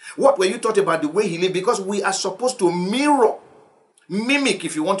Christ? What were you taught about the way he lived? Because we are supposed to mimic,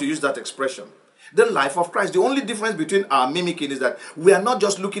 if you want to use that expression, the life of Christ. The only difference between our mimicking is that we are not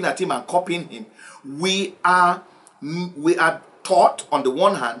just looking at him and copying him. We are taught on the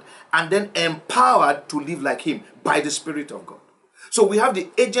one hand and then empowered to live like him by the Spirit of God. So we have the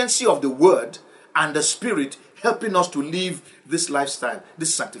agency of the Word and the Spirit helping us to live this lifestyle,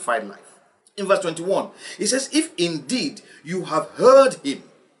 this sanctified life. In verse 21, it says, if indeed you have heard him,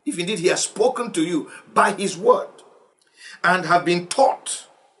 if indeed he has spoken to you by his word, and have been taught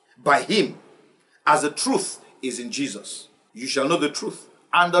by him, as the truth is in Jesus, you shall know the truth,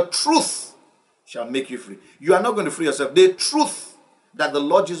 and the truth shall make you free. You are not going to free yourself. The truth that the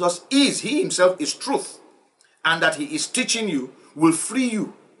Lord Jesus is, he himself is truth, and that he is teaching you will free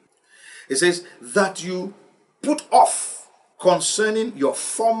you. It says that you put off concerning your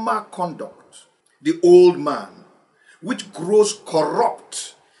former conduct the old man, which grows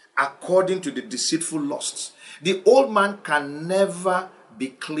corrupt according to the deceitful lusts. The old man can never be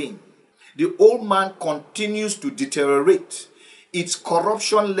clean. The old man continues to deteriorate. Its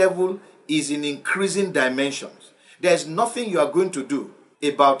corruption level is in increasing dimensions. There is nothing you are going to do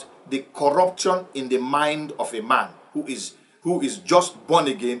about the corruption in the mind of a man who is just born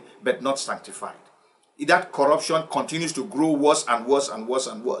again but not sanctified. That corruption continues to grow worse and worse and worse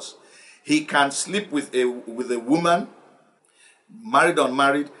and worse. He can sleep with a woman, married or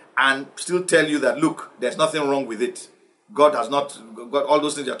unmarried, and still tell you that, look, there's nothing wrong with it. God, all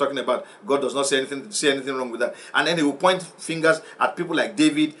those things you're talking about, God does not say anything wrong with that. And then he will point fingers at people like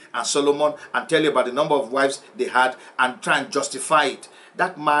David and Solomon and tell you about the number of wives they had and try and justify it.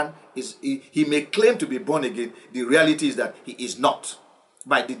 That man, he may claim to be born again. The reality is that he is not.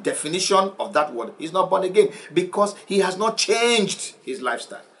 By the definition of that word, he's not born again because he has not changed his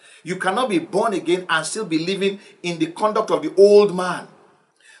lifestyle. You cannot be born again and still be living in the conduct of the old man.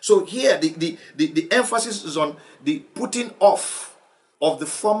 So here, the emphasis is on the putting off of the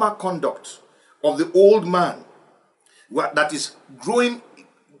former conduct of the old man that is growing,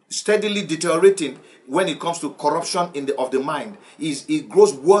 steadily deteriorating when it comes to corruption of the mind. It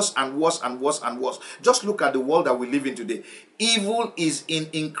grows worse and worse and worse and worse. Just look at the world that we live in today. Evil is in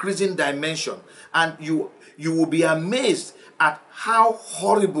increasing dimension, and you will be amazed at how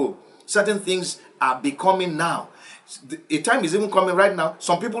horrible certain things are becoming now. A time is even coming right now.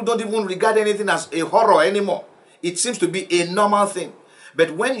 Some people don't even regard anything as a horror anymore. It seems to be a normal thing.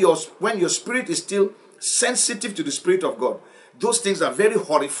 But when your spirit is still sensitive to the Spirit of God, those things are very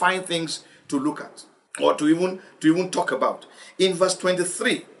horrifying things to look at or to even talk about. In verse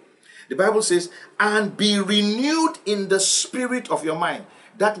 23, the Bible says, and be renewed in the spirit of your mind.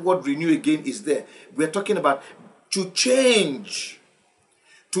 That word renew again is there. We're talking about to change,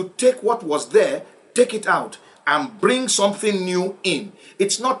 to take what was there, take it out, and bring something new in.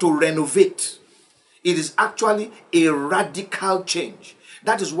 It's not to renovate. It is actually a radical change.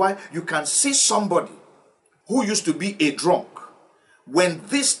 That is why you can see somebody who used to be a drunk. When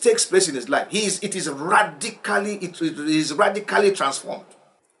this takes place in his life, it is radically transformed.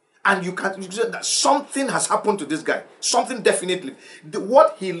 And you say that something has happened to this guy. Something definitely.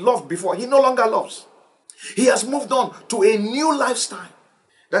 What he loved before, he no longer loves. He has moved on to a new lifestyle.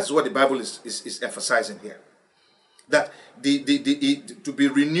 That's what the Bible is emphasizing here. That to be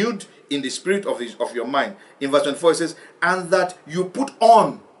renewed in the spirit of your mind. In verse 24 it says, and that you put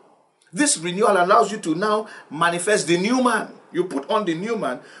on. This renewal allows you to now manifest the new man. You put on the new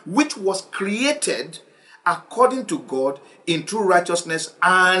man, which was created according to God in true righteousness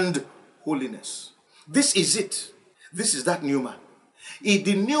and holiness. This is it. This is that new man.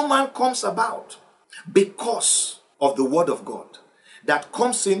 The new man comes about because of the word of God that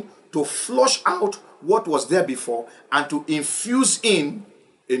comes in to flush out what was there before and to infuse in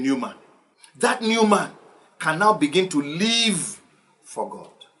a new man. That new man can now begin to live for God.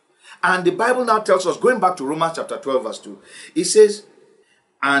 And the Bible now tells us, going back to Romans chapter 12 verse 2, it says,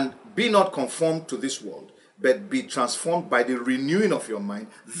 and be not conformed to this world, but be transformed by the renewing of your mind,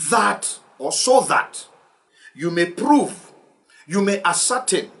 that, or so that, you may prove, you may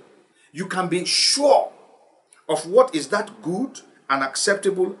ascertain, you can be sure of what is that good and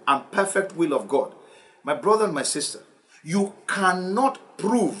acceptable and perfect will of God. My brother and my sister, you cannot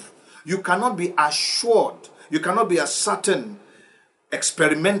prove, you cannot be assured, you cannot be ascertain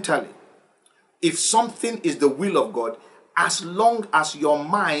experimentally if something is the will of God as long as your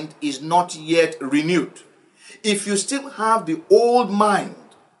mind is not yet renewed. If you still have the old mind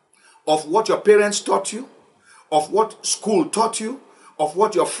of what your parents taught you, of what school taught you, of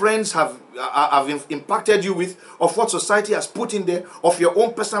what your friends have impacted you with, of what society has put in there, of your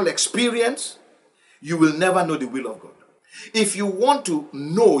own personal experience, you will never know the will of God. If you want to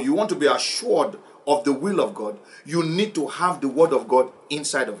know, you want to be assured of the will of God, you need to have the word of God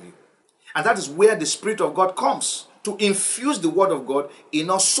inside of you. And that is where the Spirit of God comes to infuse the word of God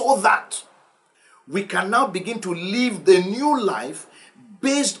in us so that we can now begin to live the new life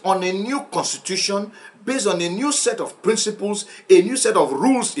based on a new constitution, based on a new set of principles, a new set of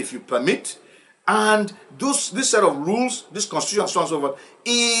rules, if you permit. And this set of rules, this constitution, so on and so forth,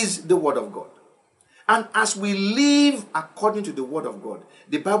 is the word of God. And as we live according to the word of God,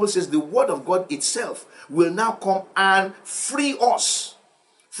 the Bible says the word of God itself will now come and free us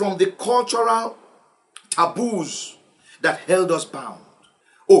from the cultural taboos that held us bound.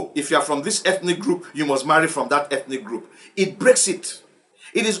 Oh, if you are from this ethnic group, you must marry from that ethnic group. It breaks it.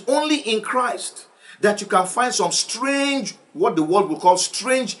 It is only in Christ that you can find some strange, what the world will call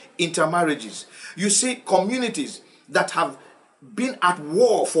strange intermarriages. You see communities that have been at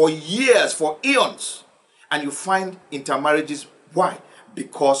war for years, for eons, and you find intermarriages. Why?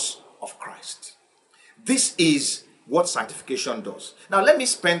 Because of Christ. This is what sanctification does. Now let me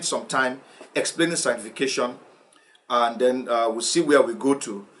spend some time explaining sanctification, and then we'll see where we go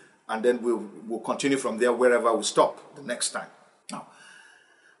to, and then we'll continue from there wherever we stop the next time. Now,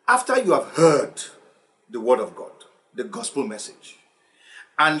 after you have heard the word of God, the gospel message,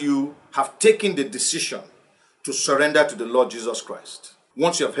 and you have taken the decision to surrender to the Lord Jesus Christ.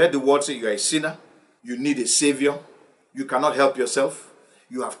 Once you have heard the word say you are a sinner, you need a savior, you cannot help yourself,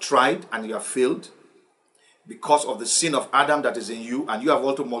 you have tried and you have failed because of the sin of Adam that is in you, and you have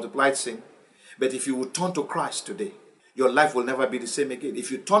also multiplied sin. But if you will turn to Christ today, your life will never be the same again.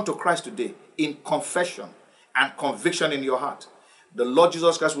 If you turn to Christ today in confession and conviction in your heart, the Lord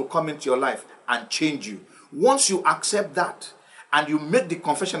Jesus Christ will come into your life and change you. Once you accept that and you make the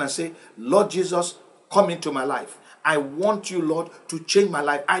confession and say, Lord Jesus, come into my life. I want you, Lord, to change my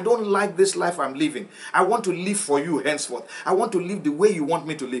life. I don't like this life I'm living. I want to live for you henceforth. I want to live the way you want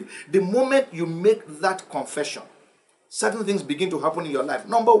me to live. The moment you make that confession, certain things begin to happen in your life.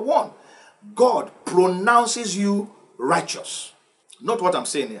 Number one, God pronounces you righteous. Note what I'm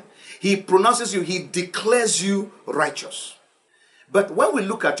saying here. He pronounces you, he declares you righteous. But when we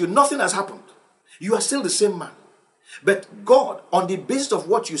look at you, nothing has happened. You are still the same man. But God, on the basis of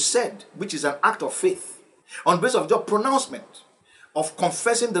what you said, which is an act of faith, on the basis of your pronouncement of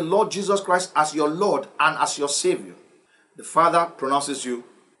confessing the Lord Jesus Christ as your Lord and as your Savior, the Father pronounces you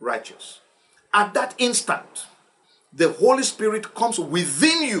righteous. At that instant, the Holy Spirit comes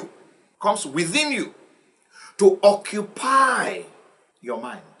within you to occupy your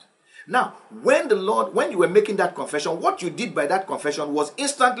mind. Now, when you were making that confession, what you did by that confession was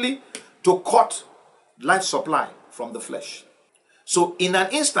instantly to cut life supply from the flesh. So in an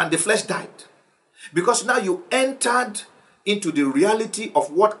instant, the flesh died. Because now you entered into the reality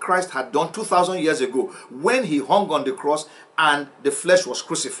of what Christ had done 2,000 years ago when he hung on the cross and the flesh was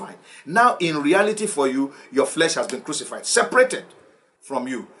crucified. Now in reality for you, your flesh has been crucified, separated from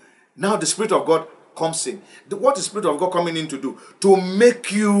you. Now the Spirit of God comes in. What is the Spirit of God coming in to do? To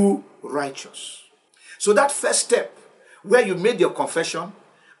make you righteous. So that first step, where you made your confession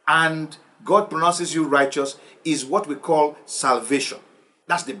and God pronounces you righteous, is what we call salvation.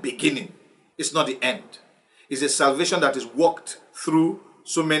 That's the beginning. It's not the end. It's a salvation that is walked through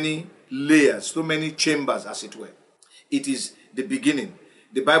so many layers, so many chambers, as it were. It is the beginning.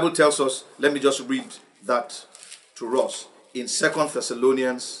 The Bible tells us, let me just read that to us, in 2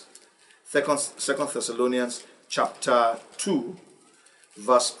 Thessalonians chapter 2,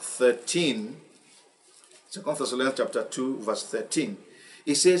 verse 13. 2 Thessalonians chapter 2, verse 13.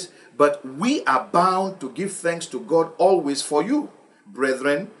 It says, but we are bound to give thanks to God always for you,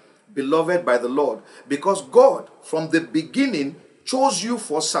 brethren, beloved by the Lord, because God from the beginning chose you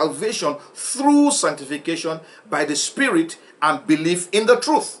for salvation through sanctification by the Spirit and belief in the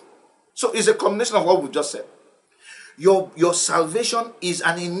truth. So it's a combination of what we've just said. Your salvation is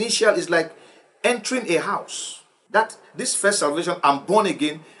an initial, is like entering a house. That this first salvation, I'm born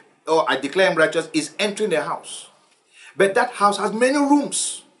again, or I declare him righteous, is entering a house. But that house has many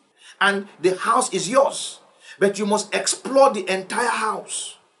rooms, and the house is yours. But you must explore the entire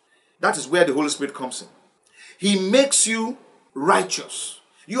house. That is where the Holy Spirit comes in. He makes you righteous.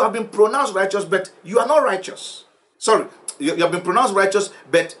 You have been pronounced righteous, but you are not righteous. Sorry, you have been pronounced righteous,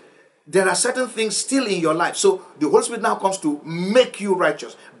 but there are certain things still in your life. So the Holy Spirit now comes to make you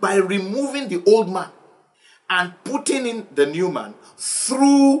righteous by removing the old man and putting in the new man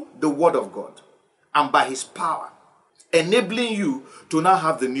through the word of God and by his power, enabling you to now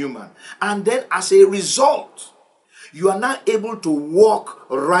have the new man. And then as a result, you are now able to walk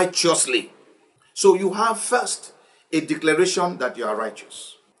righteously. So you have first a declaration that you are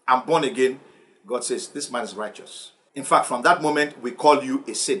righteous. I'm born again. God says, this man is righteous. In fact, from that moment, we call you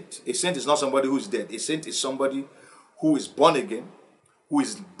a saint. A saint is not somebody who is dead. A saint is somebody who is born again, who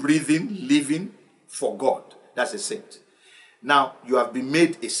is breathing, living for God. That's a saint. Now, you have been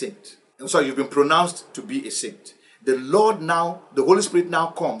made a saint. And so you've been pronounced to be a saint. The Lord now, the Holy Spirit now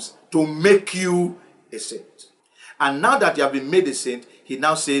comes to make you a saint. And now that you have been made a saint, he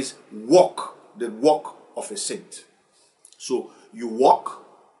now says, walk the walk of a saint. So you walk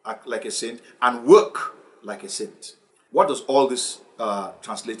like a saint and work like a saint. What does all this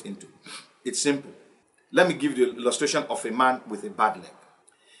translate into? It's simple. Let me give you the illustration of a man with a bad leg.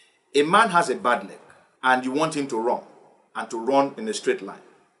 A man has a bad leg and you want him to run and to run in a straight line.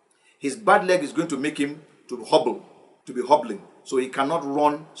 His bad leg is going to make him to be hobbling, so he cannot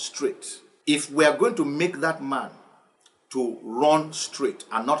run straight. If we are going to make that man to run straight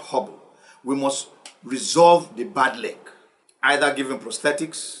and not hobble, we must resolve the bad leg. Either give him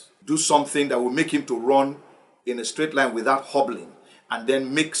prosthetics, do something that will make him to run in a straight line without hobbling, and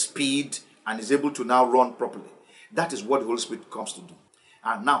then make speed and is able to now run properly. That is what the Holy Spirit comes to do.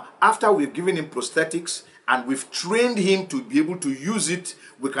 And now, after we've given him prosthetics and we've trained him to be able to use it,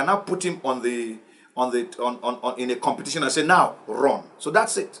 we can now put him in a competition and say, now run. So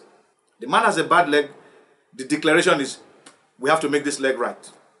that's it. The man has a bad leg. The declaration is, we have to make this leg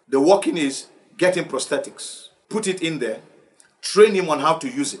right. The walking is, get him prosthetics, put it in there, train him on how to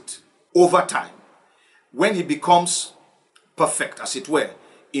use it over time. When he becomes perfect, as it were,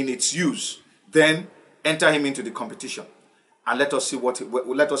 in its use, then enter him into the competition. And let us see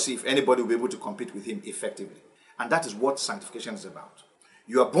if anybody will be able to compete with him effectively. And that is what sanctification is about.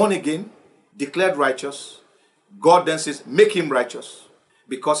 You are born again, declared righteous. God then says, make him righteous,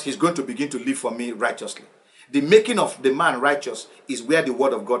 because he's going to begin to live for me righteously. The making of the man righteous is where the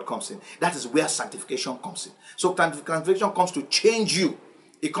word of God comes in. That is where sanctification comes in. So sanctification comes to change you.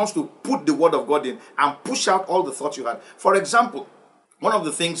 It comes to put the word of God in and push out all the thoughts you had. For example, one of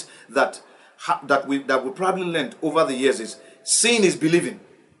the things that we probably learned over the years is seeing is believing.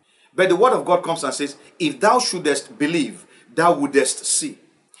 But the word of God comes and says, if thou shouldest believe, thou wouldest see.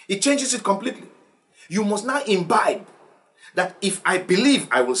 It changes it completely. You must now imbibe that if I believe,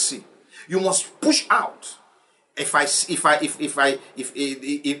 I will see. You must push out. Unless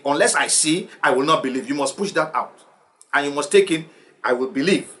I see, I will not believe. You must push that out. And you must take in, I will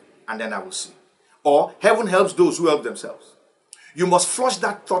believe, and then I will see. Or, heaven helps those who help themselves. You must flush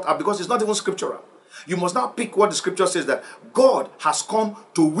that thought out because it's not even scriptural. You must now pick what the scripture says, that God has come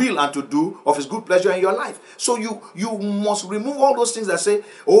to will and to do of his good pleasure in your life. So you must remove all those things that say,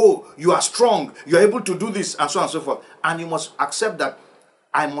 oh, you are strong, you are able to do this, and so on and so forth. And you must accept that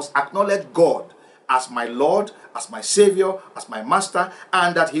I must acknowledge God as my Lord, as my Savior, as my Master,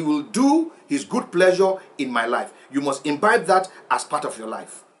 and that he will do his good pleasure in my life. You must imbibe that as part of your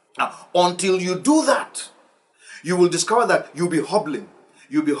life. Now, until you do that, you will discover that you'll be hobbling.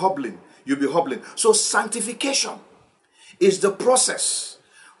 So sanctification is the process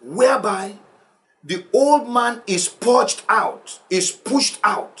whereby the old man is purged out, is pushed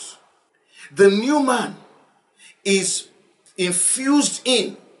out. The new man is infused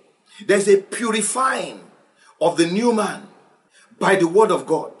in. There's a purifying of the new man by the word of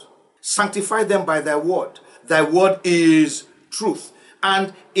God. Sanctify them by thy word. Thy word is truth.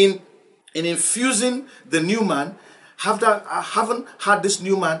 And in infusing the new man, haven't had this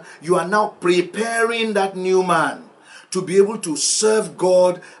new man, you are now preparing that new man to be able to serve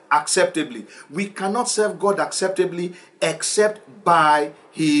God acceptably. We cannot serve God acceptably except by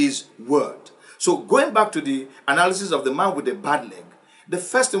his word. So going back to the analysis of the man with the bad leg, the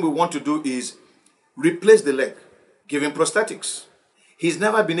first thing we want to do is replace the leg, give him prosthetics. He's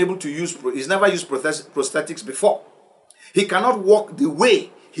never been able to he's never used prosthetics before. He cannot walk the way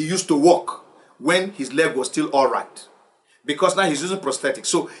he used to walk when his leg was still all right, because now he's using prosthetics.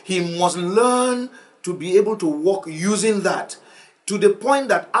 So he must learn to be able to walk using that, to the point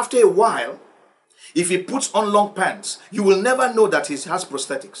that after a while, if he puts on long pants, you will never know that he has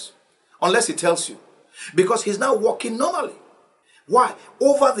prosthetics unless he tells you, because he's now walking normally. Why?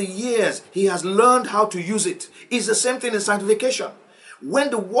 Over the years, he has learned how to use it. It's the same thing in sanctification.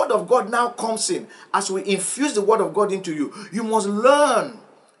 When the word of God now comes in, as we infuse the word of God into you, you must learn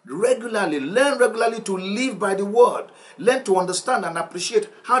regularly to live by the word. Learn to understand and appreciate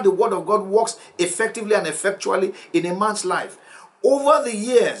how the word of God works effectively and effectually in a man's life. Over the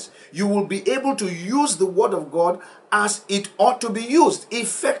years, you will be able to use the word of God as it ought to be used,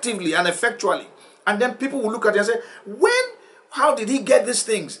 effectively and effectually. And then people will look at you and say, how did he get these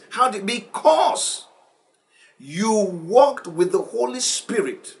things? Because you walked with the Holy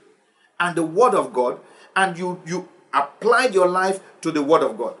Spirit and the word of God, and you applied your life to the word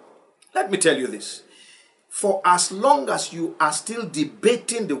of God. Let me tell you this. For as long as you are still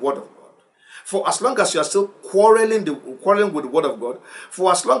debating the word of God, for as long as you are still quarreling with the word of God,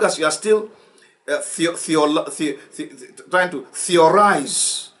 for as long as you are still trying to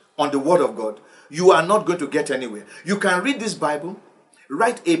theorize on the word of God, you are not going to get anywhere. You can read this Bible,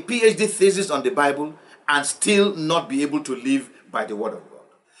 write a PhD thesis on the Bible, and still not be able to live by the word of God.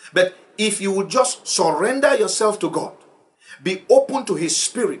 But if you would just surrender yourself to God, be open to his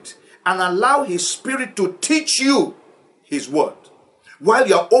spirit, and allow his spirit to teach you his word, while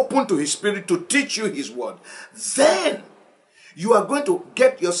you are open to his spirit to teach you his word, then you are going to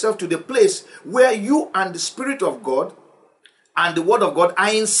get yourself to the place where you and the Spirit of God and the word of God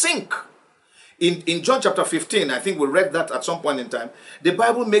are in sync. In John chapter 15, I think we read that at some point in time, the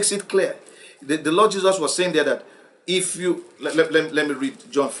Bible makes it clear. The Lord Jesus was saying there that if you, let me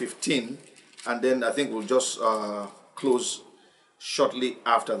read John 15, and then I think we'll just close shortly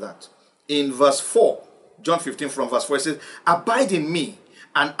after that. In verse 4, John 15 from verse 4, it says, "Abide in me,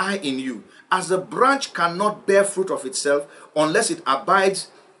 and I in you. As the branch cannot bear fruit of itself unless it abides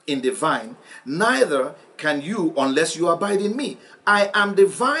in the vine, neither can you unless you abide in me. I am the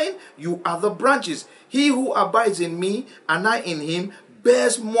vine, you are the branches. He who abides in me, and I in him,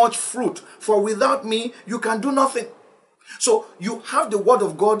 bears much fruit. For without me, you can do nothing." So you have the word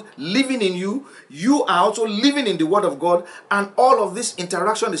of God living in you. You are also living in the word of God, and all of this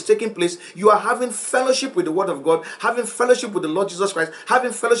interaction is taking place. You are having fellowship with the word of God, having fellowship with the Lord Jesus Christ,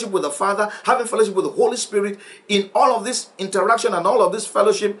 having fellowship with the Father, having fellowship with the Holy Spirit. In all of this interaction and all of this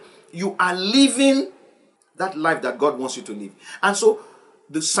fellowship, you are living that life that God wants you to live. And so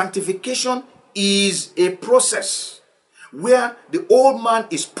the sanctification is a process where the old man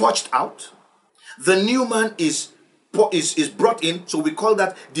is purged out, the new man is brought in. So we call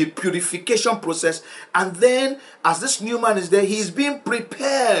that the purification process. And then as this new man is there, he is being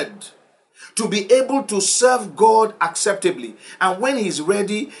prepared to be able to serve God acceptably. And when he's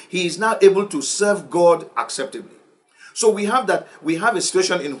ready, he is now able to serve God acceptably. So we have a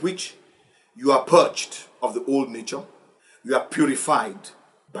situation in which you are purged of the old nature, you are purified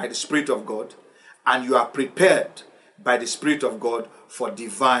by the Spirit of God, and you are prepared by the Spirit of God for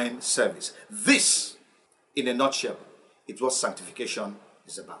divine service. This, in a nutshell, is what sanctification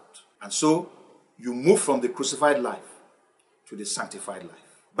is about. And so you move from the crucified life to the sanctified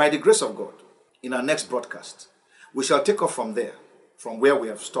life. By the grace of God, in our next broadcast, we shall take off from there, from where we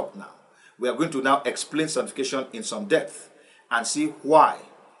have stopped now. We are going to now explain sanctification in some depth and see why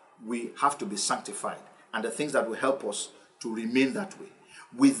we have to be sanctified and the things that will help us to remain that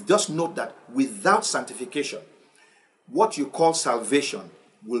way. Just note that without sanctification, what you call salvation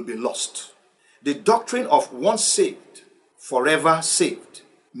will be lost. The doctrine of once saved, forever saved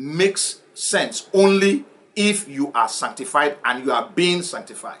makes sense only if you are sanctified and you are being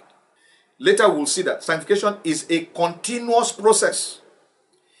sanctified. Later we'll see that sanctification is a continuous process.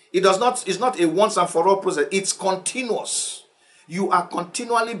 It's not a once and for all process. It's continuous. You are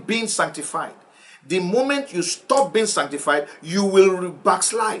continually being sanctified. The moment you stop being sanctified, you will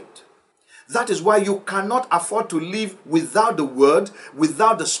backslide. That is why you cannot afford to live without the Word,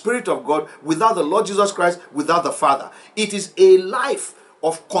 without the Spirit of God, without the Lord Jesus Christ, without the Father. It is a life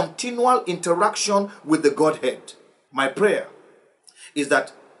of continual interaction with the Godhead. My prayer is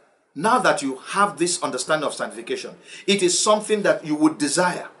that now that you have this understanding of sanctification, it is something that you would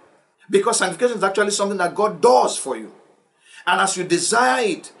desire. Because sanctification is actually something that God does for you. And as you desire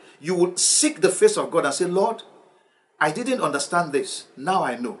it, you would seek the face of God and say, Lord, I didn't understand this. Now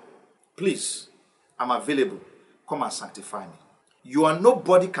I know. Please, I'm available. Come and sanctify me.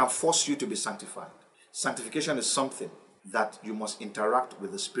 Nobody can force you to be sanctified. Sanctification is something that you must interact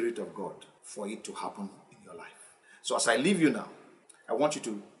with the Spirit of God for it to happen in your life. So as I leave you now, I want you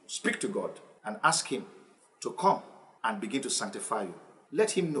to speak to God and ask Him to come and begin to sanctify you.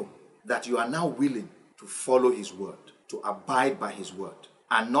 Let Him know that you are now willing to follow His word, to abide by His word,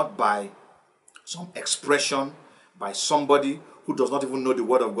 and not by some expression by somebody who does not even know the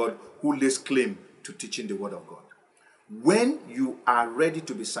word of God, who lays claim to teaching the word of God. When you are ready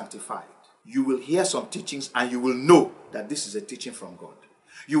to be sanctified, you will hear some teachings and you will know that this is a teaching from God.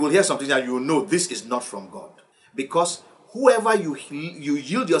 You will hear something and you will know this is not from God. Because whoever you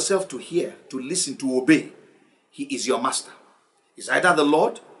yield yourself to hear, to listen, to obey, he is your master. It's either the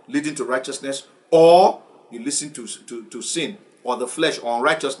Lord leading to righteousness, or you listen to sin or the flesh or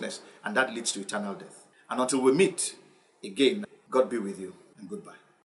unrighteousness, and that leads to eternal death. And until we meet again, God be with you and goodbye.